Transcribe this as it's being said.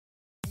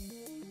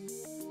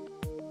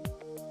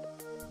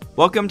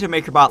Welcome to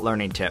MakerBot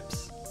Learning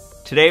Tips.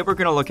 Today we're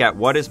going to look at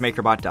what is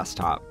MakerBot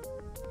Desktop.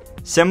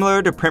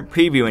 Similar to Print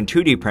Preview in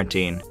 2D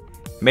printing,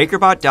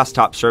 MakerBot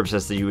Desktop serves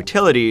as the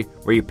utility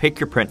where you pick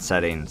your print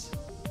settings.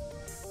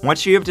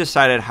 Once you have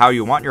decided how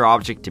you want your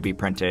object to be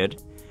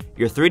printed,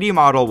 your 3D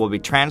model will be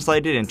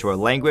translated into a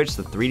language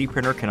the 3D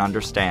printer can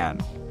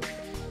understand.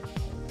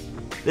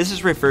 This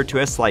is referred to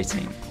as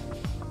slicing.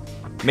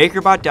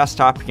 MakerBot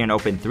Desktop can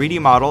open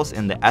 3D models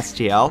in the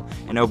STL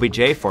and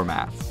OBJ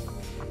formats.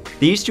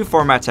 These two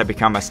formats have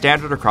become a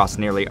standard across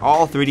nearly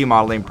all 3D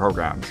modeling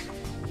programs.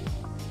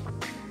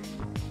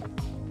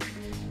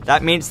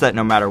 That means that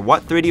no matter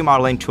what 3D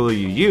modeling tool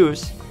you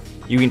use,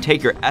 you can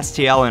take your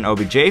STL and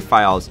OBJ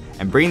files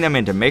and bring them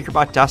into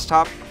MakerBot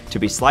Desktop to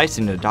be sliced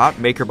into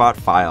 .MakerBot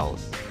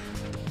files.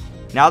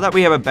 Now that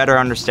we have a better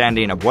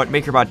understanding of what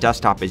MakerBot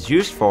Desktop is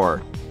used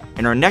for,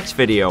 in our next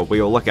video we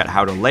will look at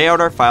how to lay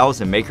out our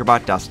files in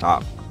MakerBot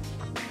Desktop.